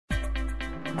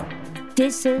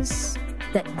This is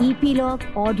the Epilogue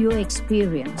Audio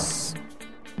Experience.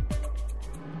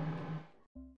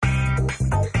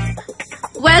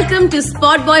 Welcome to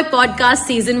Spot Boy Podcast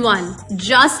Season 1.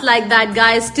 Just like that,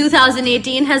 guys,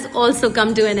 2018 has also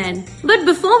come to an end. But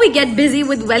before we get busy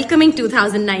with welcoming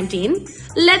 2019,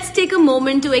 let's take a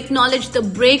moment to acknowledge the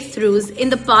breakthroughs in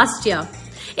the past year.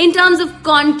 In terms of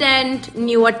content,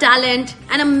 newer talent,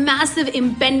 and a massive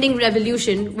impending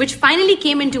revolution which finally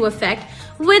came into effect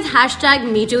with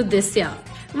 #MeToo this year.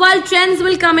 While trends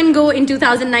will come and go in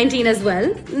 2019 as well,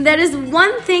 there is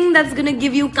one thing that's going to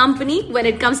give you company when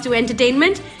it comes to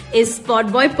entertainment is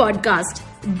Spot Boy Podcast.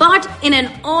 But in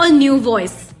an all-new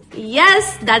voice.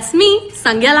 Yes, that's me,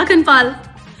 Sangya Lakhanpal.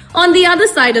 On the other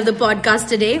side of the podcast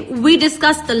today, we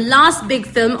discuss the last big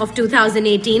film of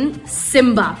 2018,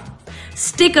 Simmba.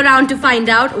 Stick around to find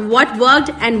out what worked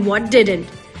and what didn't.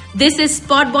 This is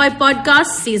Spot Boy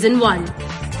Podcast Season 1.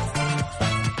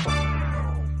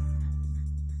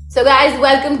 So guys,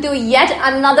 welcome to yet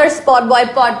another Spot Boy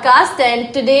podcast,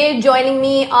 and today joining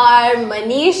me are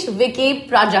Manish, Vicky,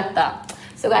 Prajakta.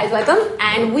 So guys, welcome,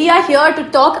 and we are here to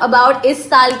talk about इस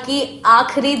साल की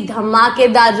आखिरी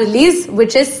धमाकेदार release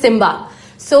which is Simmba.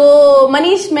 So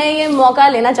Manish, मैं ये मौका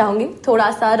लेना चाहूंगी,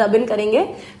 थोड़ा सा रब इन करेंगे.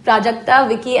 Prajakta,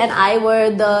 Vicky and I were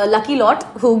the lucky lot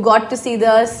who got to see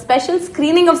the special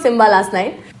screening of Simmba last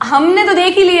night. हमने तो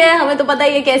देख ही ली है, हमें तो पता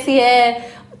ही है कैसी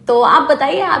है. तो आप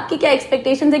बताइए आपकी क्या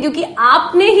एक्सपेक्टेशंस है, क्योंकि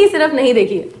आपने ही सिर्फ नहीं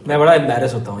देखी है. मैं बड़ा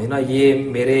एम्बैरस होता हूँ ना, ये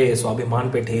मेरे स्वाभिमान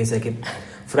पे ठेस है कि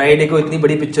फ्राइडे को इतनी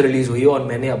बड़ी पिक्चर रिलीज हुई और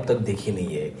मैंने अब तक देखी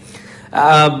नहीं है.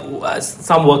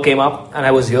 Some work came up and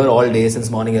I was here all day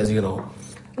since morning, as you know.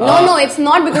 No, it's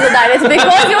not because of that. It's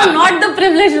because you're not the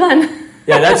privileged one.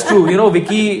 Yeah, that's true. You know,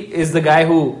 Vicky is the guy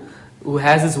who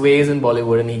has his ways in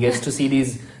Bollywood and he gets to see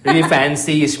these really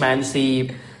fancy,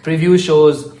 schmancy preview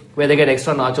shows where they get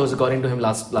extra nachos according to him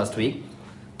last week.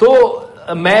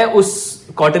 तो मैं उस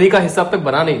cautery का हिस्सा अब तक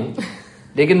बना नहीं हूँ,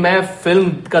 लेकिन मैं फिल्म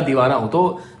का दीवाना हूँ.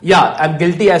 तो yeah, I'm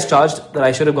guilty as charged that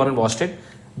I should have gone and watched it.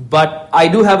 But I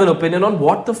do have an opinion on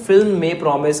what the film may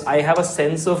promise. I have a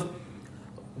sense of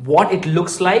what it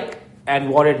looks like and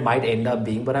what it might end up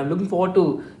being. But I'm looking forward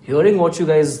to hearing what you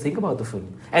guys think about the film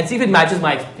and see if it matches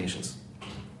my expectations.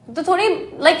 तो थोड़ी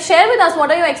share with us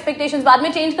what are your expectations. बाद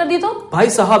में change कर दी तो भाई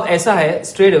साहब ऐसा है,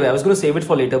 straight away I was going to save it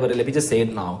for later, but let me just say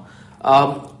it now.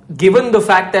 Given the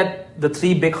fact that the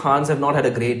three big Khans have not had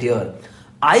a great year,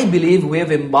 I believe we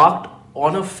have embarked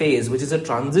on a phase which is a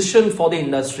transition for the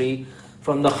industry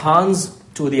from the Khans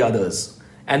to the others.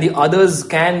 And the others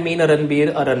can mean a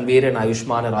Ranveer and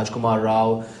Ayushmann, a Rajkumar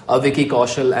Rao, a Vicky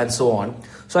Kaushal and so on.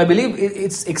 So I believe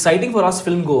it's exciting for us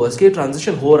film goers कि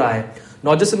transition हो रहा है.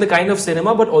 Not just in the kind of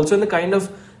cinema, but also in the kind of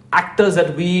actors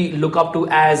that we look up to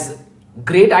as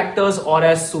great actors or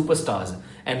as superstars.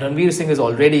 And Ranveer Singh is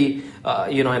already,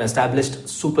 an established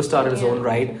superstar in his own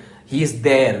right. He is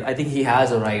there. I think he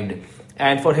has arrived.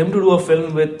 And for him to do a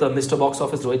film with Mr. Box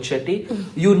Office Rohit Shetty,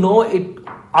 you know it.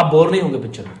 आप bore नहीं होंगे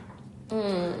picture में.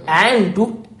 And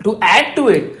to add to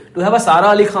it, to have a Sara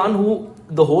Ali Khan who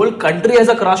the whole country has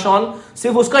a crush on,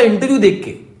 सिर्फ उसका interview देख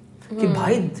के. कि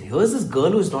भाई, here's this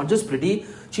girl who's not just pretty,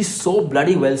 she's so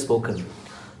bloody well spoken.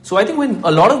 So I think when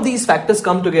a lot of these factors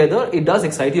come together, it does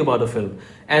excite you about a film.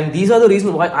 And these are the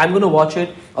reasons why I'm going to watch it.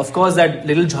 Of course, that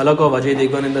little jhalak of Ajay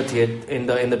Devgn in the theater,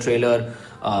 in the trailer,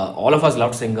 all of us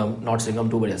loved Singham, not Singham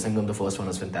 2, but yeah, Singham the first one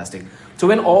was fantastic. So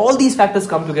when all these factors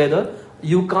come together,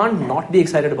 you can't not be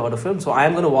excited about a film. So I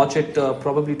am going to watch it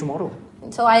probably tomorrow.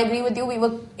 So I agree with you. We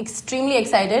were extremely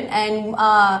excited, and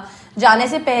जाने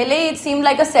से पहले it seemed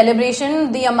like a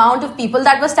celebration. The amount of people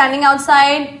that were standing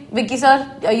outside. Vicky sir,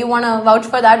 you want to vouch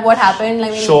for that? What happened?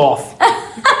 Show off.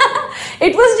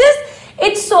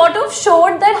 It sort of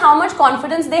showed that how much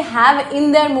confidence they have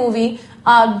in their movie.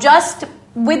 Just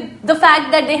with the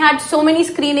fact that they had so many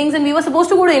screenings, and we were supposed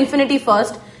to go to Infinity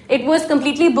first. It was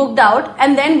completely booked out,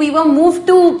 and then we were moved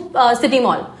to City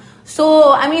Mall.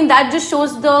 So I mean that just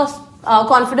shows the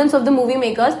confidence of the movie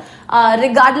makers.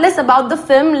 Regardless about the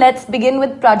film, let's begin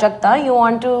with Prajakta. You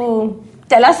want to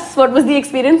tell us what was the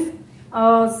experience?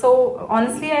 So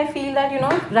honestly, I feel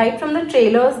that, right from the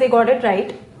trailers, they got it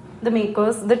right, the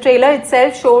makers. The trailer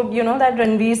itself showed, that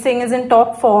Ranveer Singh is in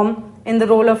top form in the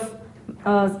role of,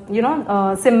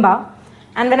 Simmba.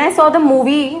 And when I saw the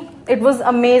movie, it was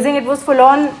amazing. It was full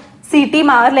on CT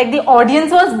Mar. Like the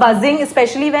audience was buzzing,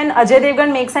 especially when Ajay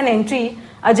Devgn makes an entry.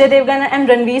 Ajay Devgn and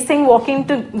Ranveer Singh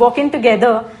walking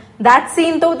together. That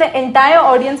scene, though, the entire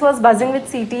audience was buzzing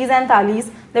with CTs and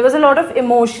thalis. There was a lot of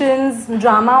emotions,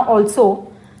 drama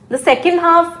also. The second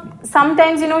half,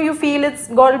 sometimes, you feel it's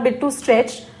got a bit too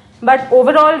stretched. But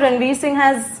overall, Ranveer Singh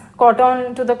has caught on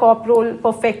to the cop role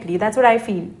perfectly. That's what I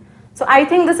feel. So I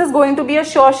think this is going to be a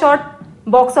sure shot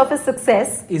box office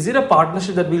success. Is it a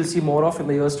partnership that we'll see more of in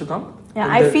the years to come?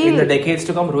 Yeah, in the decades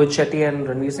to come, Rohit Shetty and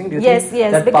Ranveer Singh. Do you Yes,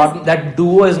 think yes, that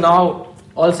duo is now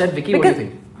all set? Vicky, what do you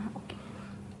think?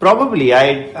 Probably,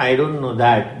 I don't know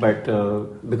that, but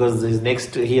because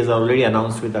he has already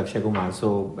announced with Akshay Kumar,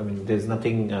 so I mean, there's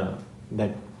nothing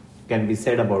that can be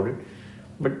said about it.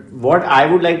 But what I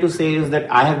would like to say is that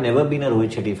I have never been a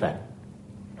Rohit Shetty fan.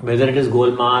 Whether it is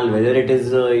Golmaal, whether it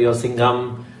is your Singham,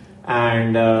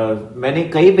 and मैंने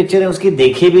कई पिक्चरें उसकी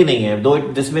देखी भी नहीं है. Though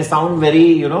this may sound very,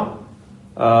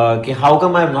 कि how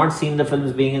come I have not seen the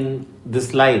films being in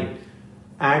this line.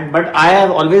 But I have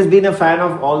always been a fan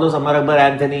of all those Amar Akbar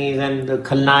Anthony's and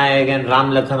Khalnayak and Ram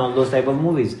Lakhan, all those type of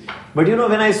movies. But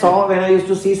when I used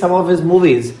to see some of his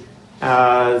movies,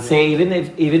 say even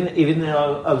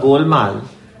a Golmaal,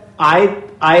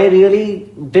 I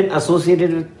really didn't associate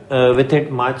it with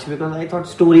it much because I thought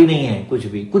story नहीं है कुछ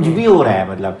भी हो रहा है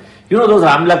मतलब. Those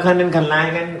Ram Lakhan and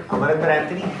Khalnayak and Amar Akbar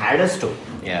Anthony had a story.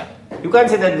 Yeah. You can't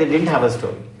say that they didn't have a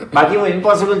story. बाकी वो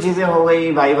impossible चीजें हो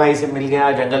गई, भाई से मिल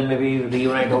गया, जंगल में भी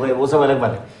reunite हो गए, वो सब अलग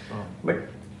बात है. But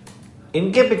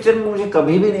इनके पिक्चर में मुझे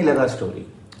कभी भी नहीं लगा story.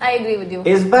 I agree with you.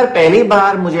 इस बार पहली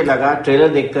बार मुझे लगा ट्रेलर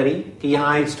देखकर ही कि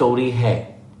यहाँ एक स्टोरी है.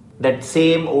 That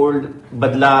same old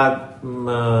बदला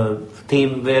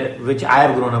theme which I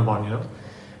have grown up on,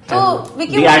 So,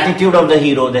 the attitude of the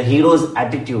hero's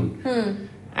attitude.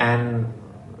 And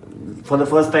for the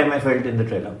first time I felt in the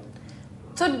trailer.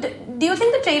 So, do you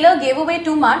think the trailer gave away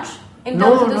too much in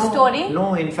terms of the story?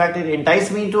 No, in fact, it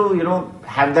enticed me to,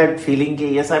 have that feeling that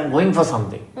yes, I'm going for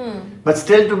something. But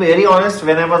still, to be very honest,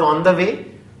 when I was on the way,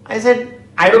 I said,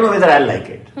 I don't know whether I'll like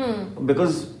it.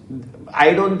 Because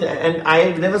I don't, and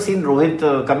I've never seen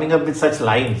Rohit coming up with such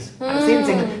lines. I've seen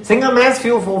Singham has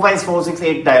 4, 6,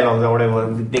 8 dialogues or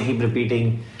whatever. They keep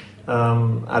repeating,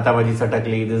 Atabaji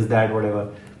Satakli, this, that, whatever.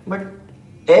 But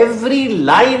every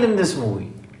line in this movie,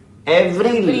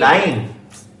 every line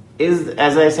is,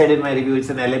 as I said in my review, it's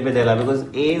an LA Pedela because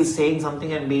A is saying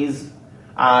something and B is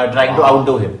trying to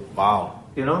outdo him. Wow.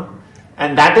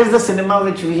 And that is the cinema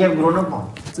which we have grown up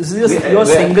on. This is your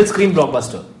single screen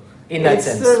blockbuster in that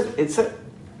sense.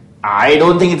 I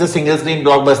don't think it's a single screen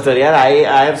blockbuster. Yeah,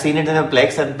 I have seen it in a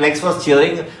Plex and Plex was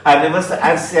cheering.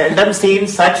 I've seldom seen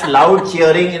such loud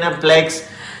cheering in a Plex.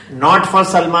 Not for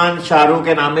Salman, Shah Rukh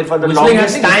and Amir for the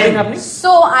longest time.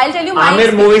 So I'll tell you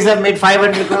Amir movies have made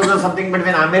 500 crores or something, but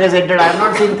when Amir has entered, I have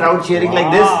not seen crowd cheering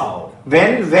like this.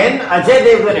 When Ajay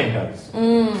Devgan enters.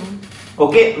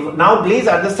 Okay, now please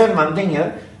understand one thing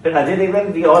here, that Ajay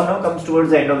Devgan, we all know, comes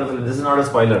towards the end of the film. This is not a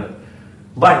spoiler.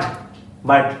 But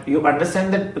you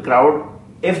understand that the crowd,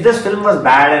 if this film was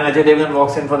bad and Ajay Devgan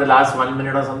walks in for the last 1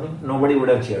 minute or something, nobody would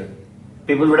have cheered.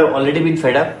 People would have already been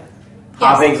fed up,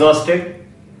 half exhausted.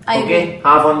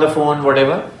 Half on the phone,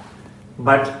 whatever.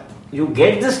 But you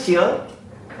get this cheer.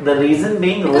 The reason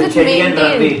being Rohit Shetty and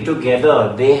Ranveer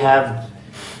together, they have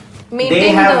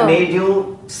made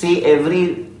you see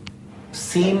every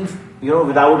scene,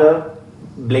 without a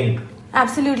blink.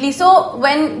 Absolutely. So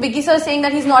when Vicky sir is saying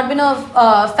that he's not been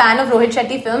a fan of Rohit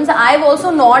Shetty films, I've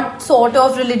also not sort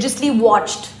of religiously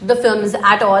watched the films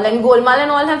at all. And Golmaal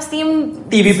and all have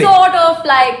seemed TV sort of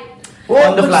like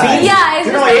on the fly. Yeah,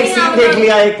 एक scene देख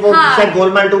लिया, एक वो शायद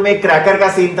गोलमाल 2 में एक cracker का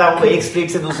scene था, वो एक स्ट्रीट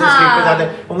से दूसरे स्ट्रीट पे जाते,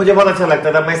 वो मुझे बहुत अच्छा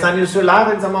लगता था. My son used to laugh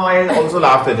and somehow I also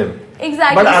laughed with him.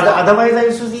 Exactly. But otherwise I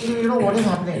used to see, what is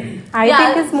happening? I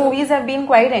think his movies have been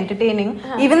quite entertaining.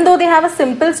 Even though they have a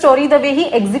simple story, the way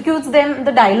he executes them,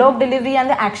 the dialogue delivery and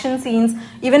the action scenes.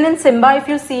 Even in Simmba, if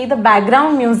you see the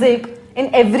background music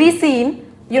in every scene,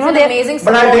 amazing.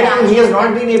 But I think he has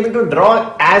not been able to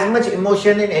draw as much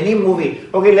emotion in any movie.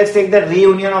 Okay, let's take the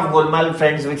reunion of Golmaal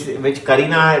friends, which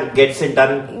Karina gets it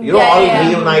done.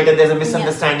 Reunite and there's a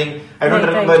misunderstanding. I don't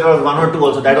remember if it was 1 or 2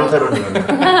 also. That also I don't remember.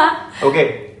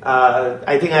 Okay,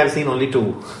 I think I have seen only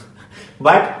 2.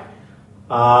 But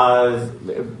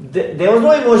there was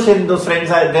no emotion. Those friends,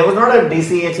 there was not a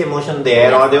DCH emotion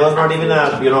there, or there was not even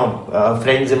a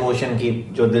friends emotion की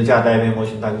जो दिल चाहता है वो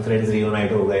emotion था कि friends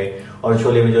reunite हो गए, और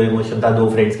शोले में जो emotion था 2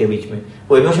 friends के बीच में,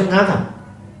 वो emotion कहाँ था?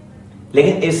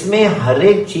 लेकिन इसमें हर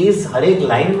एक चीज, हर एक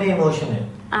line में emotion है.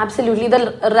 Absolutely, the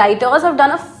writers have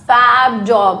done a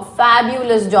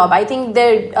fabulous job. I think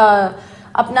they're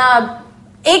अपना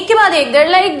एक के बाद एक,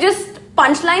 they're like just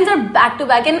punchlines are back to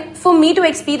back, and for me to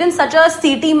experience such a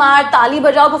सीटी मार ताली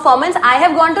बजाओ performance, I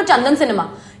have gone to Chandan Cinema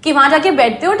कि वहां जाके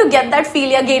बैठते हो to get that feel,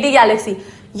 या Gaiety Galaxy.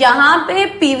 यहाँ पे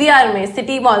PVR में,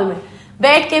 सिटी मॉल में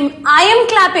बैठ के I am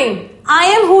clapping. I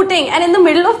am hooting, and in the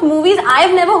middle of movies, I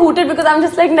have never hooted because I'm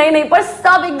just like, nahi. But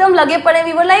sab ekdam lage pade.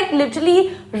 We were like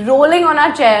literally rolling on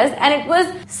our chairs, and it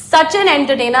was such an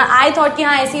entertainer. I thought कि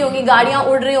हाँ ऐसी होगी, गाड़ियाँ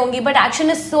उड़ रही होंगी, but action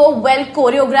is so well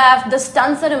choreographed. The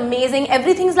stunts are amazing.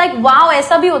 Everything's like wow,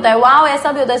 ऐसा भी होता है, wow,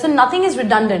 ऐसा भी होता है. So nothing is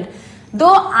redundant.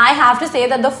 Though I have to say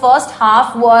that the first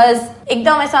half was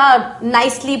एकदम ऐसा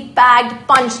nicely packed,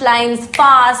 punchlines,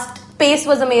 fast, pace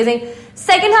was amazing.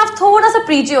 Second half थोड़ा सा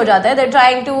preachy हो जाता है. They're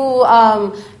trying to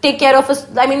take care of us.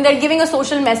 I mean, they're giving a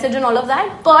social message and all of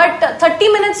that. But 30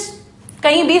 minutes,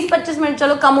 कहीं 20-25 minutes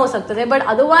चलो कम हो सकते थे. But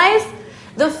otherwise,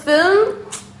 the film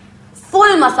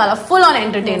full masala, full on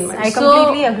entertainment. Yes, I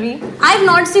completely agree. I've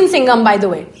not seen Singham, by the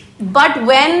way. But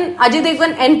when Ajay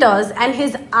Devgan enters and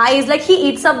his eyes, like he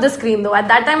eats up the screen though. At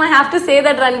that time, I have to say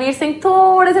that Ranveer Singh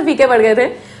थोड़े से फीके पड़ गए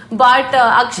थे. But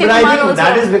Akshay Kumar I think also.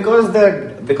 that is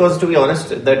because to be honest,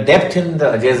 the depth in the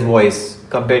Ajay's voice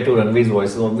compared to Ranveer's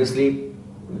voice is obviously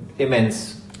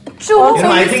immense. True. Also,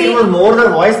 I you think see- it was more the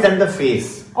voice than the face.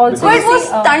 Also, So Because- it was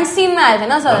stunt scene में आए थे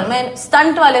ना sir, मैं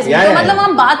stunt वाले scene, Yeah, तो yeah, मतलब yeah.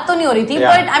 वहाँ बात तो नहीं हो रही थी,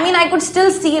 Yeah. but I mean I could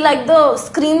still see like the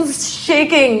screens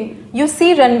shaking. You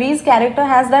see, Ranveer's character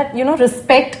has that,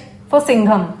 respect for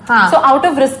Singham. Haan. So out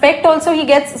of respect also, he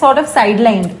gets sort of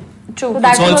sidelined. True. So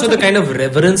that It's is also the kind of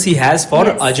reverence he has for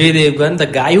Yes. Ajay Devgan, the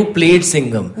guy who played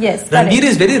Singham. Yes, Ranveer correct.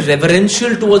 is very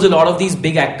reverential towards a lot of these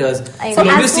big actors. I So know.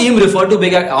 when you as see him refer to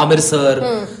big Amir sir,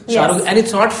 Shah Rukh, Yes. and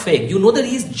it's not fake. You know that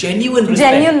he's genuine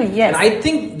respect. Genuine, yes. And I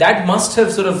think that must have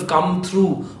sort of come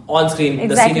through on screen, the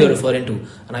scene Exactly. you're referring to.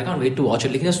 And I can't wait to watch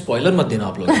it. लेकिन spoiler मत देना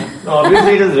आप लोग. No,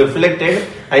 obviously it is reflected,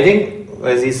 I think,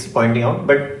 as he's pointing out,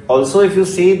 but also if you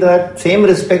see that same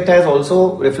respect has also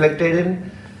reflected in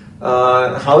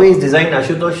how he's designed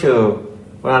Ashutosh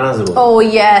Rana's role. Oh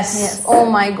yes. Yes. Oh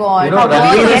my God. You know, How could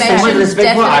Ranveer we has so much mention- respect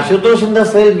for definitely. Ashutosh in the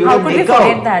film. You How will could we make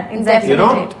forget out. that? Exactly. You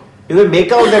know, Right. you will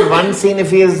make out that one scene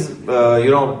if he has,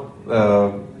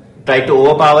 tried to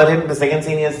overpower him. The second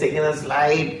scene he has taken a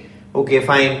slide. Okay,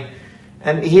 fine.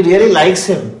 And he really likes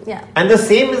him. Yeah. And the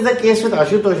same is the case with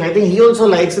Ashutosh. I think he also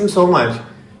likes him so much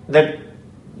that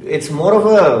it's more of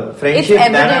a It's friendship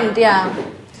evident, yeah.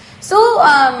 So,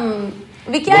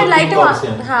 Vicky, I'd like Working to thoughts,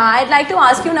 yeah. I'd like to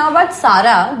ask you now about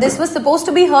Sara. This was supposed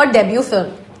to be her debut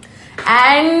film,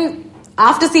 and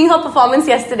after seeing her performance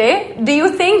yesterday, do you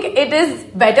think it is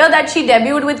better that she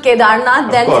debuted with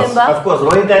Kedarnath than Simmba? Of course.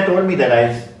 Rohit had told me that.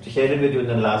 I shared it with you in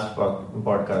the last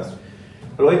podcast.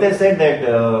 Rohit has said that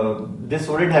this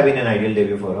wouldn't have been an ideal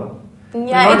debut for her.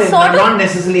 Yeah, not, it's sort of- not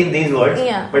necessarily in these words,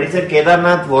 Yeah. but he said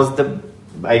Kedarnath was the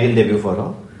ideal debut for her.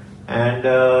 And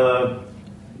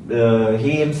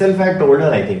he himself had told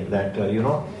her, I think, that,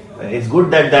 it's good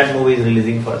that movie is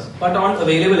releasing first. But on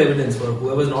available evidence for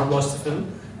whoever's not watched the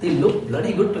film, they look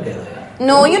bloody good together.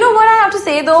 No, you know what I have to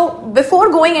say though, before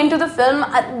going into the film,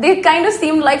 they kind of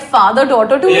seemed like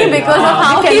father-daughter to Yeah. me because of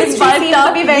how The he's chemistry bulked seems up.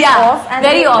 to be very yeah, off and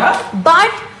very off. Yeah.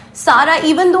 But Sara,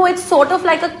 even though it's sort of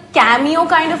like a cameo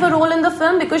kind of a role in the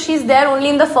film because she's there only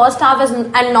in the first half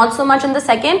and not so much in the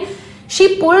second,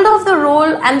 she pulled off the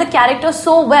role and the character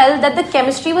so well that the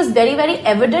chemistry was very, very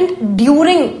evident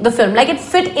during the film. Like it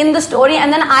fit in the story,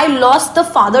 and then I lost the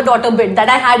father-daughter bit that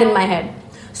I had in my head.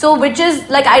 So, which is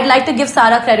like, I'd like to give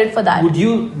Sara credit for that. Would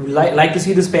you like to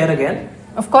see this pair again?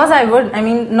 Of course, I would. I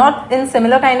mean, not in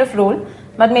similar kind of role,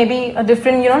 but maybe a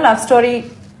different, love story.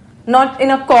 Not in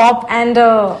a cop and.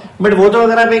 But वो तो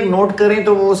अगर आप एक note करें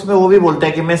तो वो उसमें वो भी बोलता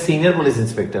है कि मैं सीनियर पुलिस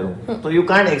इंस्पेक्टर हूँ तो you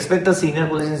can't expect a senior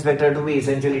police inspector to be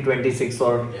essentially 26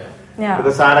 or Yeah.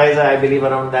 because Sara is I believe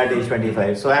around that age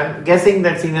 25 so I'm guessing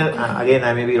that senior again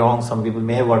I may be wrong, some people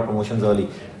may have got promotions early,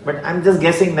 but I'm just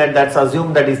guessing that that's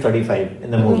assumed that he's 35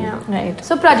 in the movie. Yeah. Right.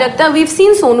 So Prajakta, we've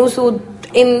seen Sonu Sood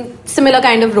in similar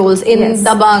kind of roles in Yes.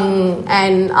 Dabang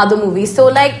and other movies. So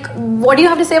like, what do you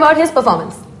have to say about his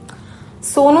performance?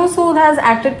 Sonu Sood has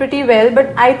acted pretty well,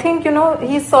 but I think,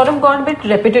 he's sort of got a bit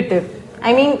repetitive.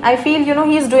 I mean, I feel,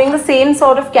 he's doing the same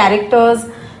sort of characters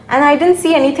and I didn't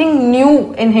see anything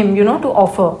new in him, to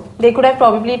offer. They could have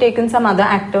probably taken some other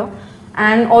actor.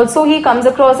 And also he comes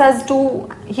across as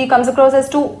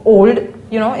too old,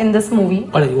 in this movie.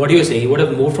 What do you say? He would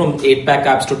have moved from 8-pack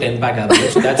abs to 10-pack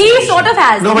abs. So that's He sort of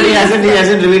has. No, but he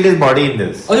hasn't revealed his body in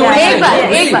this. Oh, you want to एक say? बार,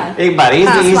 Really? एक बार. एक बार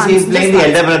he's playing the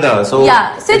elder brother so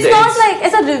Yeah, so it's not like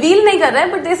ऐसा reveal नहीं कर रहा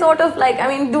है, but they sort of like, I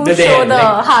mean, do They're show there, the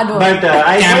like- hard work. But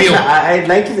Cameo. I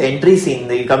like his entry scene.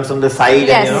 He comes from the side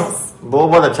Yes. and वो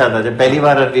बहुत अच्छा था जब पहली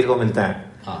बार रणवीर को मिलता है.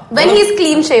 When he's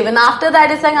clean shaven, after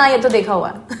that it's like, हाँ ये तो देखा हुआ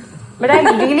है. But I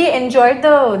really enjoyed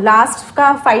the last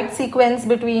fight sequence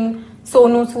between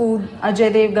Sonu Sood, Ajay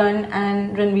Devgan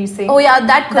and Ranveer Singh. Oh yeah,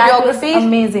 that That was choreography.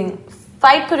 amazing.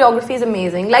 fight choreography is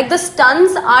amazing. Like the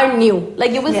stunts are new.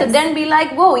 Like you will sit there and be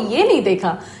like, whoa, ye nahi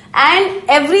dekha. And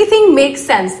everything makes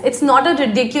sense. It's not a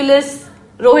ridiculous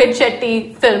Rohit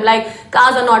Shetty film. Like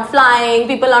cars are not flying,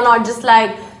 people are not just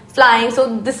like flying. So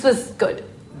this was good.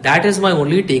 That is my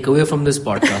only takeaway from this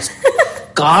podcast.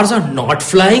 Cars are not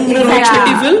flying in a Rohit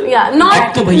Shetty film? Yeah,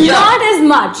 not as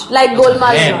much like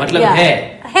Golmaal.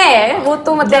 है वो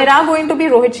तो मतलब there are going to be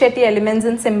Rohit Shetty elements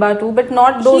in Simmba too, but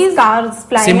not those cars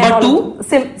flying. Simmba and all 2?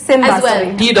 Simmba as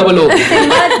well. T-double-O.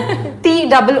 Simmba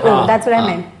T-double-O. That's what I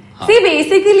meant. See,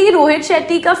 basically Rohit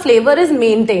Shetty का flavor is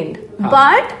maintained,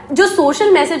 but जो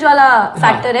social message वाला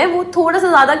factor है वो थोड़ा सा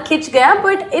ज़्यादा खिंच गया,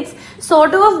 but it's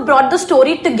sort of brought the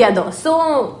story together.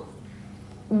 So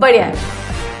बढ़िया है.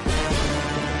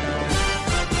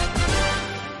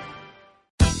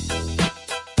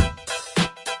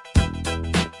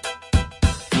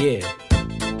 Yeah,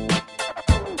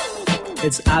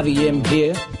 it's IVM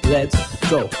here, let's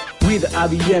go. We the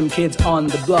IVM kids on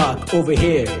the block over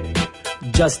here.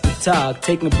 Just to talk,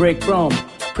 taking a break from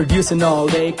producing all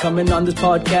day. Coming on this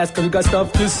podcast cause we got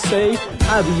stuff to say.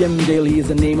 IVM Daily is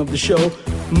the name of the show.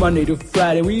 Monday to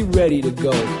Friday, we ready to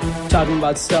go. Talking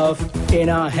about stuff in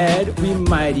our head. We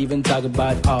might even talk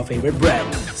about our favorite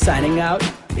bread. Signing out,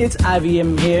 it's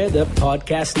IVM here, the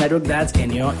podcast network that's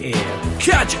in your ear.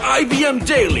 Catch IVM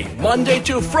Daily, Monday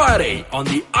to Friday on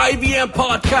the IVM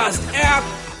Podcast app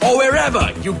or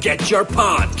wherever you get your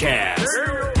podcasts.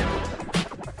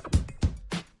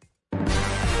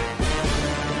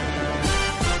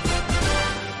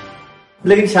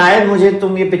 लेकिन शायद मुझे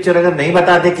तुम ये picture अगर नहीं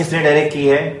बताते किसने direct की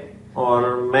है और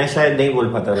मैं शायद नहीं बोल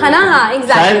पाता. हाँ ना, हाँ,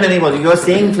 exactly. शायद मैं नहीं बोल. You are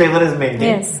saying flavour is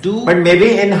maintained, but may be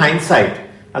in hindsight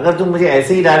अगर तुम मुझे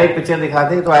ऐसे ही डायरेक्ट पिक्चर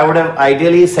दिखाते तो I would have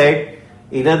ideally said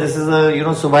either this is a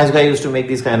Subhash guy used to make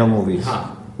these kind of movies.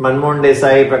 Manmohan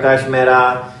Desai, Prakash Mehra,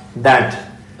 that.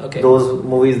 Okay. Those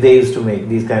movies they used to make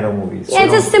these kind of movies. Yeah,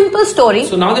 it's a simple story.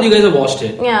 So now that you guys have watched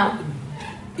it,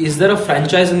 is there a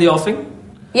franchise in the offing?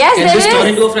 Yes, Can this turn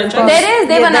into a franchise? There is.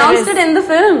 They've announced it in the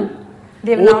film.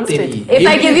 They've announced it. If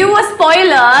I give you a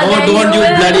spoiler, no, then don't you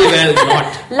bloody well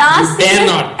not. Last you dare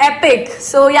is not. epic.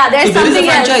 So yeah, there's so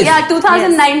something there is a else. Yeah,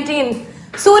 2019,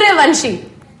 Suryavanshi.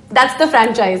 That's the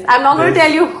franchise. I'm not going to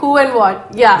tell you who and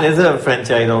what. Yeah. There's a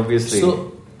franchise, obviously.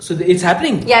 So it's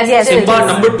happening? Yes. Simmba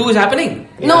number 2 is happening?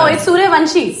 No, it's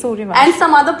Suryavanshi. And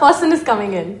some other person is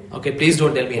coming in. Okay, please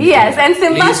don't tell me anything. Yes, and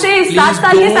Simmba says, "Saat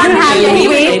saal ke saath happening."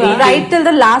 Wait right till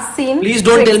the last scene. Please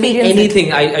don't tell me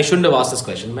anything. I shouldn't have asked this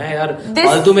question. मैं यार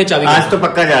फालतू में चाबी. आज तो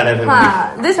पक्का जा रहा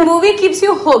है. This movie keeps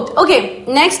you hooked. Okay,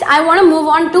 next I want to move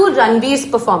on to Ranveer's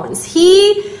performance. He,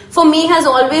 for me,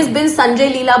 has always been Sanjay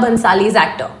Leela Bhansali's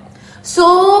actor. So,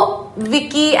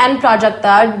 Vicky and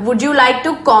Prajakta, would you like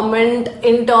to comment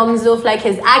in terms of like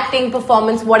his acting,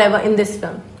 performance, whatever in this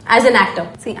film as an actor?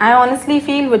 See, I honestly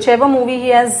feel whichever movie he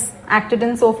has acted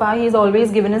in so far, he's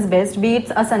always given his best. Be it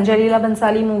a Sanjay Leela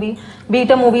Bhansali movie, be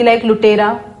it a movie like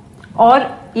Lutera, or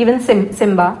even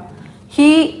Simmba.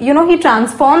 He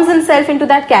transforms himself into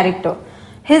that character.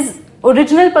 His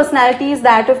original personality is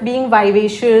that of being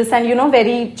vivacious and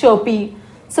very chirpy.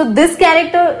 So this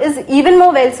character is even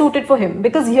more well suited for him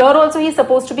because here also he's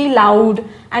supposed to be loud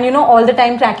and all the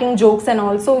time cracking jokes and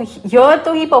all. So here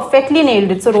though he perfectly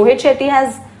nailed it. So Rohit Shetty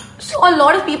has. So a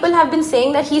lot of people have been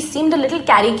saying that he seemed a little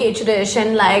caricaturish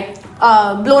and like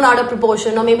blown out of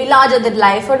proportion or maybe larger than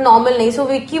life or normal nahi. So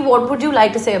Vicky, what would you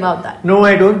like to say about that? No,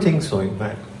 I don't think so. In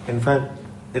fact,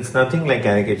 it's nothing like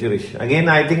caricaturish. Again,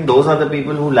 I think those are the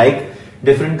people who like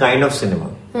different kind of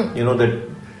cinema.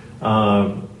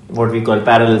 That. What we call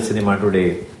parallel cinema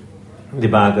today,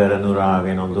 Dibakar, Anurag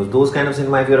and all those kind of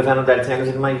cinema. If you're a fan of that kind of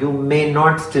cinema, you may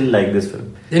not still like this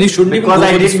film. Then you shouldn't. Because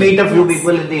I did meet a few people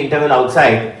in the interval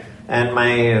outside and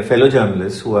my fellow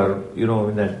journalists who are,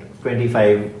 in that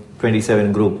 25,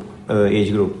 27 group,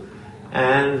 age group.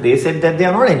 And they said that they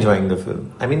are not enjoying the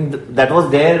film. I mean, that was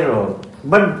there,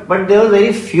 but there were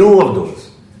very few of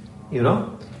those, in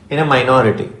a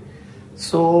minority.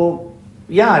 So,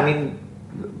 yeah, I mean,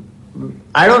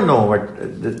 I don't know what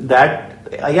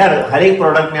that यार हर एक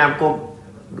product में आपको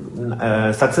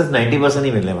success 90%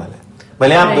 ही मिलने वाला है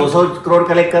भले आप 200 crore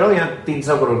collect करो या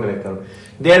 300 करोड़ कलेक्ट करो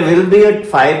there will be a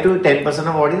 5 to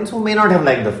 10% of audience who may not have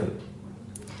liked the film.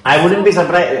 I wouldn't be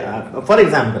surprised. For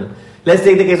example, let's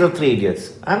take the case of Three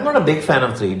Idiots. I'm not a big fan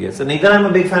of Three Idiots and neither I'm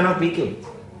a big fan of PK.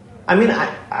 I mean,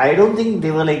 I don't think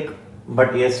they were like,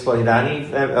 but yes, for Hirani,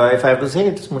 if I have to say,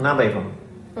 it's Munna Bhai for me.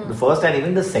 The first and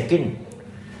even the second.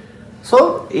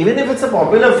 So, even if it's a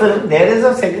popular film, there is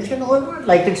a section who have not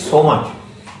liked it so much.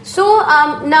 So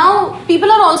now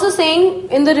people are also saying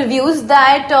in the reviews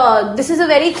that this is a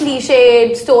very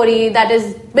cliched story that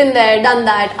has been there, done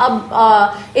that.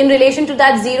 In relation to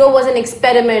that, Zero was an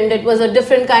experiment. It was a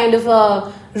different kind of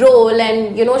a role,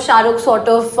 and Shah Rukh sort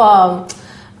of.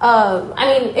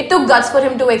 It took guts for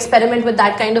him to experiment with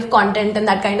that kind of content and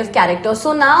that kind of character.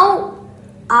 So now,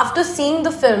 after seeing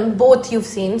the film, both you've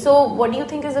seen. So what do you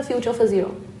think is the future for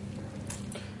Zero?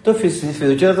 तो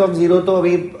futures of Zero तो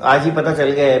अभी आज ही पता चल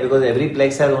गया है because every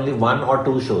plex has only 1 or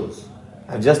 2 shows.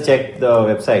 I've just checked the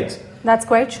websites. That's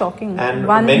quite shocking. And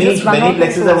many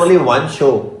plexes have only 1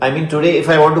 show. I mean, today if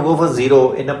I want to go for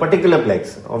Zero in a particular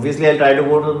plex, obviously I'll try to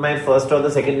go to my first or the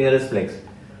second nearest plex.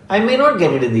 I may not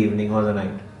get it in the evening or the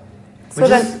night. So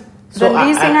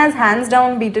Ranveer Singh has hands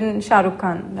down beaten Shah Rukh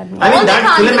Khan. That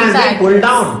film has been pulled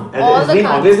down. It's been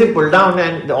obviously pulled down,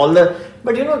 and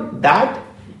but that.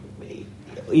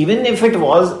 Even if it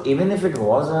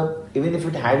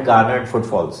had garnered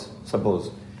footfalls, suppose,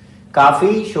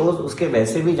 काफी shows उसके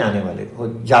वैसे भी जाने वाले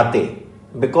जाते,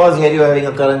 because here you are having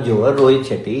a Karan Johar, Rohit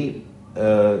Shetty,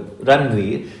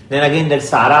 Ranveer, then again that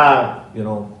Sara,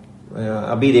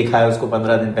 अभी देखा है उसको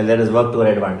 15 दिन पहले, that has worked to our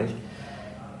advantage.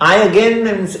 I again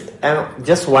am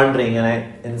just wondering, and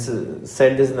I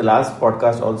said this in the last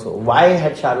podcast also, why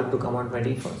had Shah Rukh to come on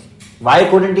 21st? Why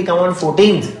couldn't he come on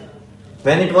 14th?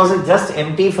 When it was a just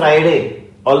empty Friday,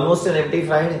 almost an empty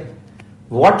Friday.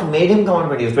 What made him come on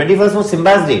 21st? 21st was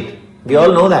Simmba's date. We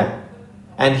all know that.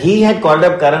 And he had called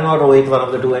up Karan or Rohit, one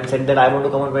of the two, and said that I want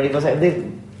to come on 21st, and they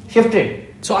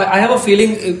shifted. So I have a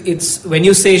feeling it's when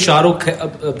you say Shah Rukh,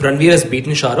 Ranveer has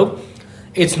beaten Shah Rukh,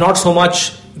 it's not so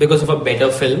much because of a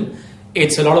better film.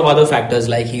 It's a lot of other factors,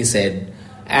 like he said.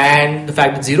 And the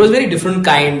fact that Zero is a very different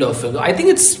kind of film. I think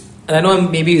it's, I know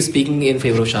I'm maybe speaking in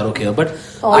favor of Shah Rukh here, but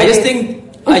I just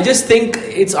think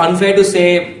it's unfair to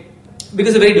say,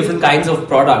 because they're very different kinds of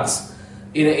products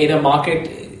in a market.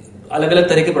 अलग-अलग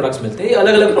तरह के products मिलते हैं,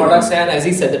 अलग-अलग products हैं, and as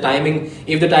he said,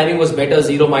 if the timing was better,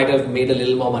 Zero might have made a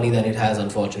little more money than it has,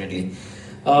 unfortunately.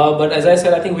 But as I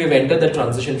said, I think we've entered the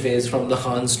transition phase from the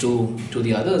Khans to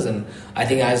the others, and I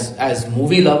think as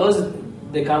movie lovers,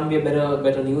 there can't be a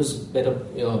better news,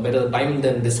 better time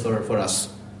than this for us.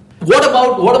 What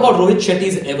about Rohit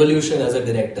Shetty's evolution as a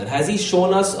director? Has he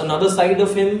shown us another side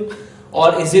of him,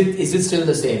 or is it still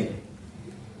the same?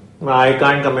 I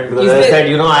can't comment because I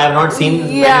said, I have not seen.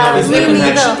 Yeah, is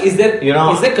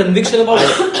there conviction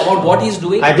about what he's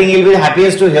doing? I think he'll be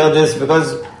happiest to hear this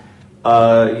because,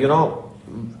 I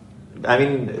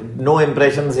mean, no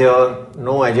impressions here,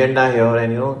 no agenda here,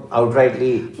 and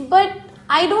outrightly. But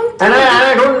I don't. And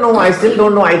I don't know. I still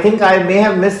don't know. I think I may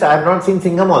have missed. I have not seen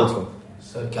Singham also.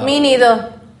 Me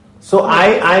neither. So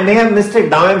I may have missed it.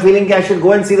 Now I'm feeling I should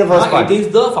go and see the first part. It is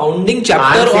the founding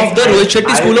chapter of the Rohit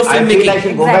Shetty School of Filmmaking. I feel I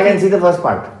should go back and see the first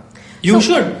part. You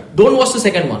should. Don't watch the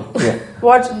second one. Yeah.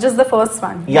 Watch just the first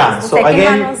one. Yeah. So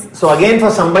again,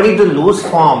 for somebody to lose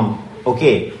form,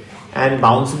 okay, and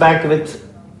bounce back with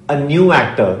a new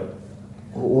actor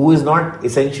who is not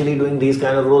essentially doing these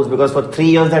kind of roles, because for 3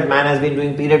 years that man has been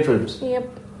doing period films. Yep.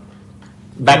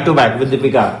 Back to back with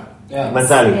Deepika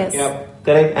Bhansali. Yes. Yep.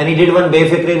 Correct. And he did one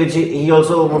Befikre, which he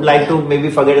also would like to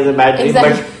maybe forget as a bad name.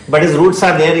 Exactly. But his roots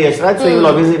are there, Yashraj, so he will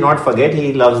obviously not forget.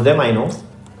 He loves them, I know.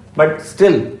 But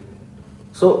still,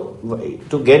 so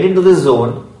to get into this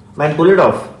zone, man, pull it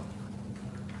off.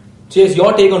 Chase,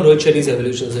 your take on Rohit Shetty's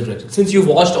evolution as a director, since you've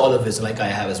watched all of his, like I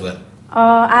have as well.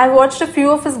 I've watched a few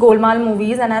of his Golmaal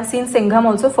movies, and I've seen Singham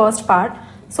also, first part.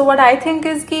 So what I think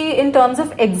is ki in terms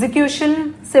of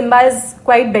execution, Simmba is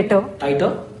quite better.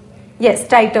 Tighter? Yes,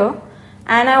 tighter.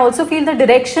 And I also feel the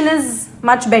direction is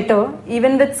much better,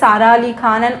 even with Sara Ali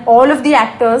Khan and all of the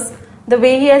actors. The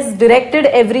way he has directed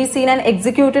every scene and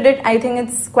executed it, I think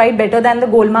it's quite better than the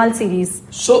Golmaal series.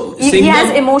 So he has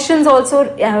emotions also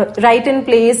right in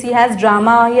place. He has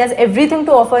drama. He has everything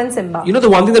to offer in Simmba. The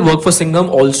one thing that worked for Singham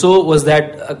also was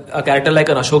that a character like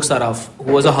an Ashok Saraf,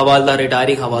 who was a Havaldar,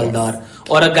 retiring Havaldar,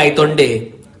 or a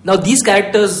Gaitonde. Now these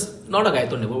characters, not a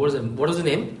Gaitonde, what was his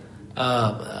name?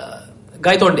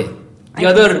 Gaitonde.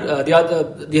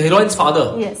 The heroine's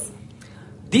father. Yes.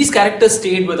 These characters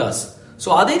stayed with us.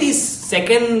 So are they these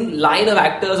second line of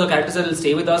actors or characters that will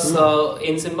stay with us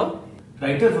in Simmba?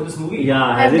 Writer for this movie?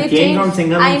 Yeah, has it changed from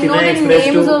Singham I know Chennai the Express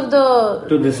names of the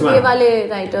to this one? Wale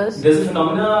writers. There's a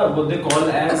phenomena what they call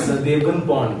as Devgan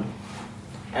porn.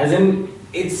 As in,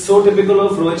 it's so typical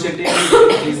of Rohit Shetty,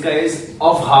 these guys,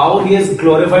 of how he has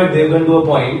glorified Devgan to a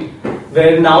point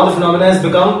where now the phenomena has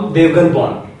become Devgan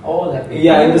porn. Oh, that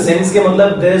Yeah, in the sense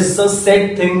that there's a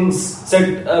set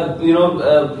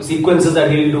sequences that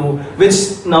he'll do,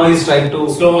 which now he's trying to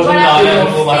slow motion. But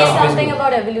I say something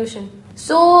about evolution.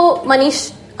 So,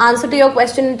 Manish, answer to your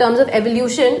question in terms of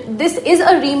evolution, this is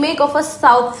a remake of a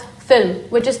South film,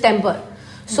 which is Temper.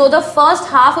 So the first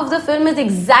half of the film is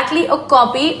exactly a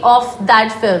copy of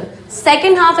that film.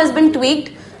 Second half has been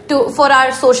tweaked for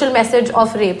our social message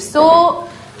of rape. So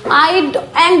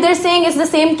and they're saying it's the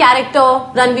same character.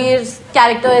 Ranveer's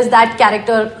character is that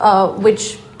character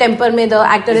which Temper mein the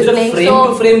actor is playing. Frame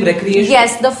to frame recreation?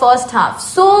 Yes, the first half.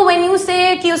 So when you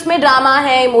say कि उसमें drama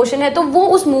है, emotion है, तो वो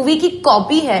उस movie की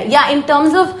copy है. Yeah, in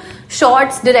terms of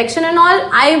shots, direction and all,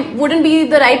 I wouldn't be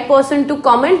the right person to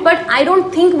comment, but I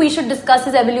don't think we should discuss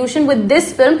his evolution with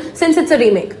this film since it's a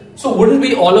remake. So wouldn't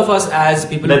we, all of us as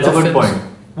people That's who love a good films,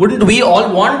 point. wouldn't we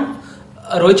all want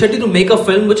Rohit Shetty to make a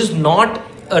film which is not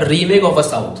a remake of a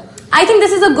South? I think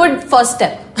this is a good first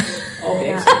step.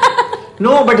 Okay.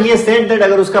 No, but he has said that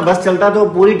अगर उसका बस चलता तो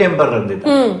पूरी temper रख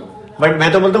देता. But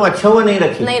मैं तो बोलता हूँ अच्छा हुआ नहीं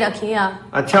रखी. नहीं रखी, yeah.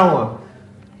 अच्छा हुआ.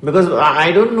 Because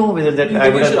I don't know whether that.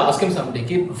 Maybe you should ask him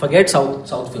someday. Forget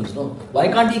South films. No, why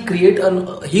can't he create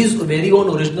his very own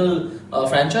original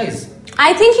franchise?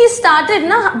 I think he started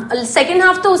ना second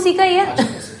half तो उसी का ही है.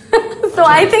 So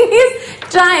I think he's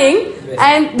trying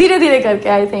and धीरे-धीरे करके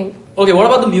I think. Okay, what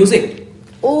about the music?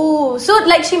 Oh, so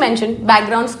like she mentioned,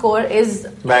 background score is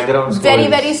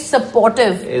very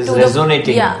supportive. Is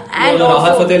resonating. Yeah, and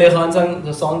Rahat Fateh Ali Khan sang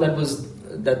the song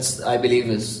that's I believe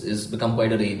is become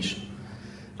quite a rage.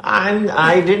 And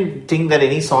I didn't think that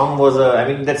any song was I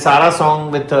mean, that Sara song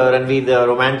with Ranveer, the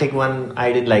romantic one,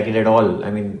 I didn't like it at all.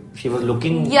 I mean, she was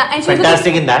looking and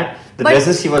fantastic in that. The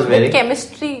dresses she was wearing. The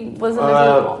chemistry was a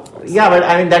little yeah, but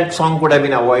I mean, that song could have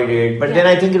been avoided. But then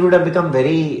I think it would have become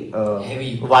very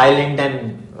heavy, violent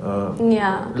and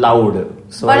loud.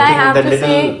 So but I think have that to little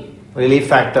say, relief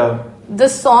factor. The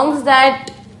songs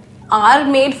that are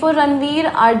made for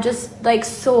Ranveer are just like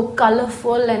so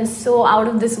colorful and so out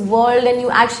of this world, and you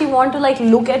actually want to like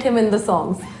look at him in the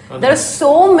songs. Okay. There are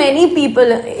so many people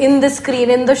in the screen,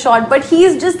 in the shot, but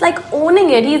he's just like owning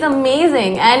it. He's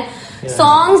amazing. And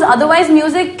songs, otherwise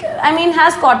music, I mean,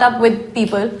 has caught up with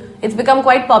people. It's become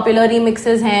quite popular.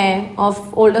 Remixes hain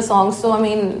of older songs. So I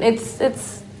mean,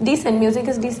 it's decent. Music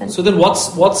is decent. So then what's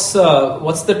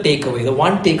the takeaway? The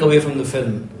one takeaway from the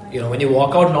film? You know, when you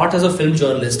walk out, not as a film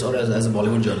journalist or as a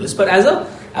Bollywood journalist, but as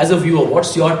a viewer,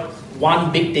 what's your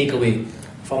one big takeaway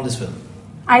from this film?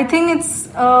 I think it's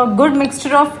a good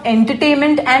mixture of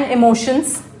entertainment and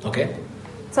emotions. Okay.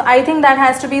 So I think that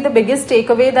has to be the biggest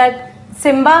takeaway, that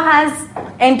Simmba has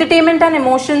entertainment and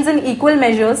emotions in equal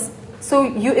measures. So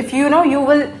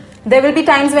there will be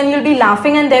times when you'll be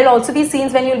laughing, and there will also be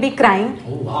scenes when you'll be crying.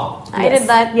 Oh wow! I did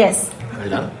that. Yes. Well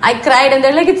done. I cried and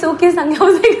they're like, it's okay, Sangha. I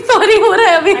was like, sorry, ho raha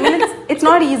hai abhi. I mean, it's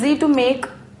not easy to make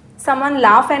someone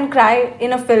laugh and cry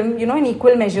in a film, in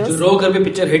equal measures. जो रो कर भी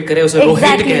picture hit करे उसे रो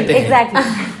hit कहते हैं. Exactly.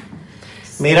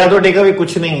 मेरा तो takeaway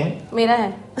कुछ नहीं है. मेरा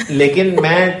है. लेकिन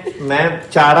मैं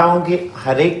चाह रहा हूँ कि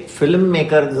हर एक फिल्म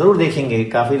मेकर जरूर देखेंगे.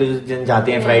 काफी लोग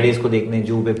जाते हैं फ्राइडेज को देखने,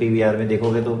 जू पे पीवीआर में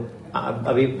देखोगे तो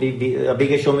अभी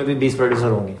के शो में भी 20 प्रोड्यूसर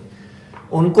होंगे.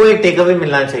 उनको एक टेकअवे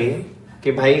मिलना चाहिए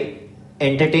कि भाई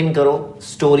एंटरटेन करो,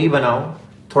 स्टोरी बनाओ,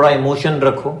 थोड़ा इमोशन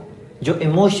रखो. जो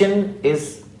emotion is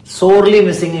sorely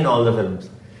missing in all the films.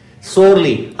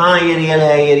 Sorely. हाँ, ये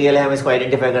रियल है, हम इसको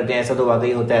आइडेंटिफाई करते हैं, ऐसा तो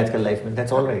वाकई होता है आजकल लाइफ में.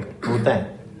 दैट्स ऑल राइट, होता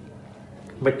है.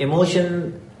 बट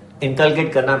इमोशन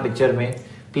इनकलकेट करना पिक्चर में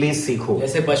प्लीज सीखो.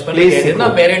 जैसे बचपन में कहते थे ना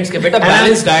पेरेंट्स के, बेटा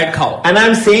बैलेंस डाइट खाओ. And I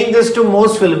am saying this to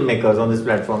most film makers on this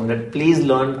platform that please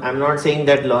learn. I am not saying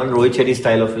that learn Rohit Shetty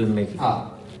style of film making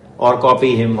or copy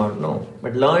him or no,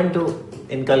 but learn to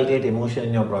inculcate emotion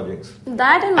in your projects.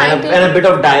 That and a bit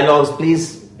of dialogues, please.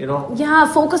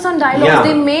 Yeah, focus on dialogues. Yeah.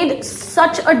 They made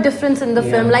such a difference in the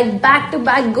film, like back to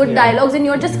back good dialogues, and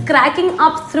you're just cracking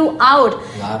up throughout.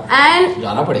 And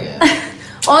जाना पड़ेगा.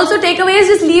 Also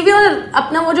takeaways, just leave your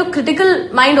अपना वो जो critical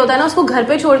mind होता है ना, उसको घर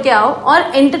पे छोड़ के आओ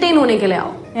और entertain होने के लिए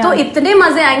आओ. तो इतने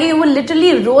मजे आएंगे, you will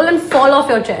literally roll and fall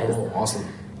off your chairs. Oh, awesome.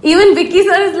 Even Vicky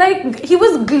sir is like, he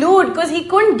was glued because he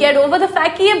couldn't get over the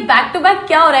fact कि ये back to back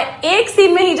क्या हो रहा है. एक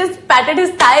scene में he just patted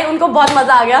his thigh, उनको बहुत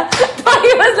मजा आ गया. तो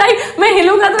he was like, मैं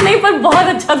हिलूंगा तो नहीं, पर बहुत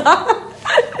अच्छा था.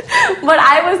 But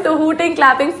I was the hooting,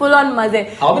 clapping, full on मजे.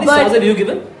 How many stars have you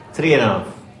given? 3.5.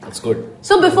 That's good.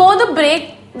 So before the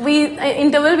break,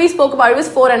 interval we spoke about, it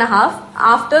was 4.5.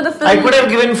 After the film, I could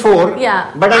have given 4. Yeah.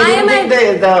 But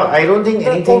I don't think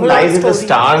anything lies in the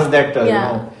stars that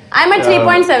I'm at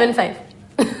 3.75.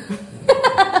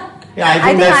 Yeah,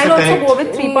 I think I'll also go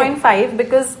with 3.5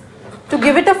 because to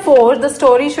give it a 4, the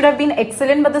story should have been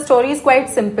excellent, but the story is quite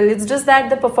simple. It's just that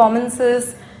the performances,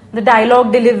 the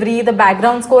dialogue delivery, the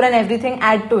background score and everything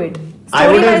add to it. I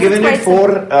would have given it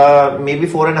Story-wise, 4, maybe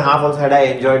 4.5 also had I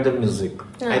enjoyed the music.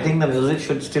 I think the music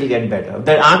should still get better.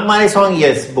 That Aankh Mare song,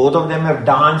 yes, both of them have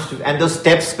danced, and those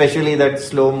steps, especially that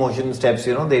slow motion steps,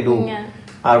 they do,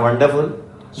 are wonderful.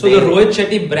 So the Rohit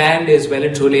Shetty brand is well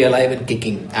and truly alive and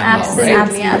kicking. And Absolutely, now,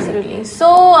 right? absolutely.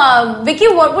 So, Vicky,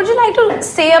 what would you like to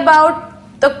say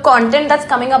about the content that's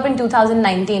coming up in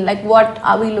 2019? Like, what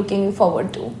are we looking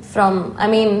forward to from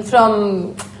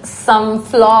some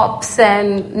flops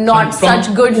and not From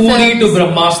such good Uri films to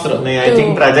Brahmastra. I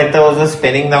think Prajakta was just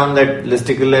penning down that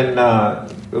listicle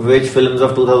and which films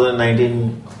of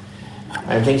 2019.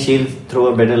 I think she'll throw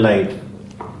a better light.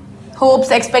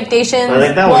 hopes, expectations,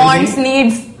 Prajakta, wants,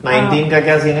 needs. 19 का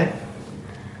क्या scene है?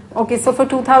 Okay, so for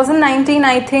 2019,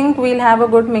 I think we'll have a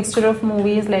good mixture of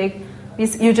movies like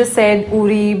you just said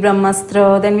Uri,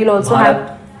 Brahmastra. Then we'll also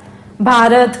have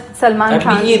Bharat, Salman That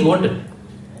Khan. will be Eid, won't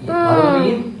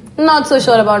it? Not so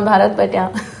sure about Bharat, but yeah.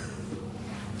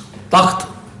 Takht.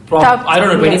 Takht, I don't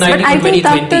know, 2019 yes, but I or think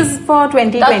 2020. Takht is for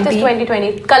 2020. Takht is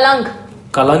 2020. Kalank.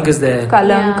 Kalank is there.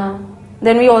 Kalank. Yeah.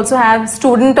 Then we also have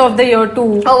Student of the Year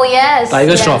 2. Oh yes.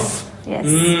 Tiger yes. Shroff. Yes.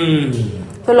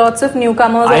 Mm. So lots of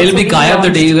newcomers. I'll also be being Gayab the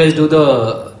launched. day you guys do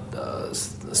the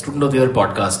Student of the Year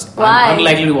podcast. Why? I'm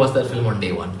unlikely to watch that film on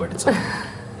day one, but it's okay.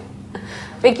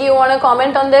 Vicky, you want to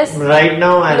comment on this? Right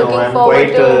now, I know Looking I'm forward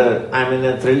quite. to- I'm in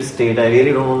a thrilled state. I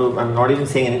really don't want to. I'm not even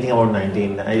saying anything about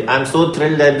 19. I'm so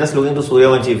thrilled that I'm just looking to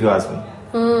Suryavanshi if you ask me.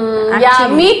 Yeah,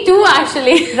 Actually. me too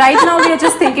actually. Right now we are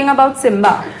just thinking about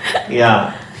Simmba.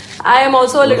 Yeah. I am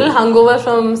also a little hungover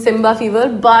from Simmba fever,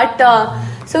 but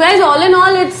so guys, all in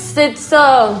all, it's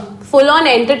a full-on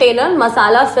entertainer,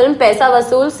 masala film, paisa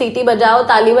vasool, seeti bajao,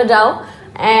 tali bajao,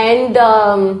 and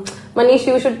Manish,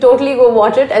 you should totally go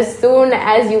watch it as soon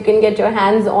as you can get your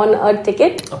hands on a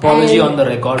ticket. Apology And- on the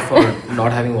record for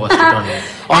not having watched it on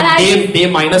And day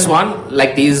 -1,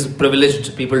 like these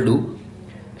privileged people do.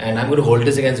 And I'm going to hold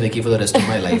this against Vicky for the rest of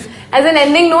my life. As an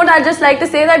ending note, I'd just like to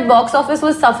say that box office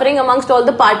was suffering amongst all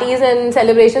the parties and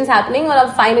celebrations happening. और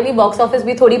अब finally box office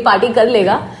भी थोड़ी party कर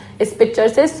लेगा इस picture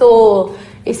से. So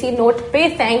इसी note पे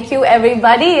thank you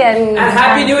everybody and And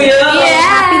Happy New Year! Yes.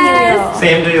 Happy New Year.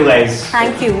 Same to you guys.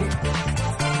 Thank you.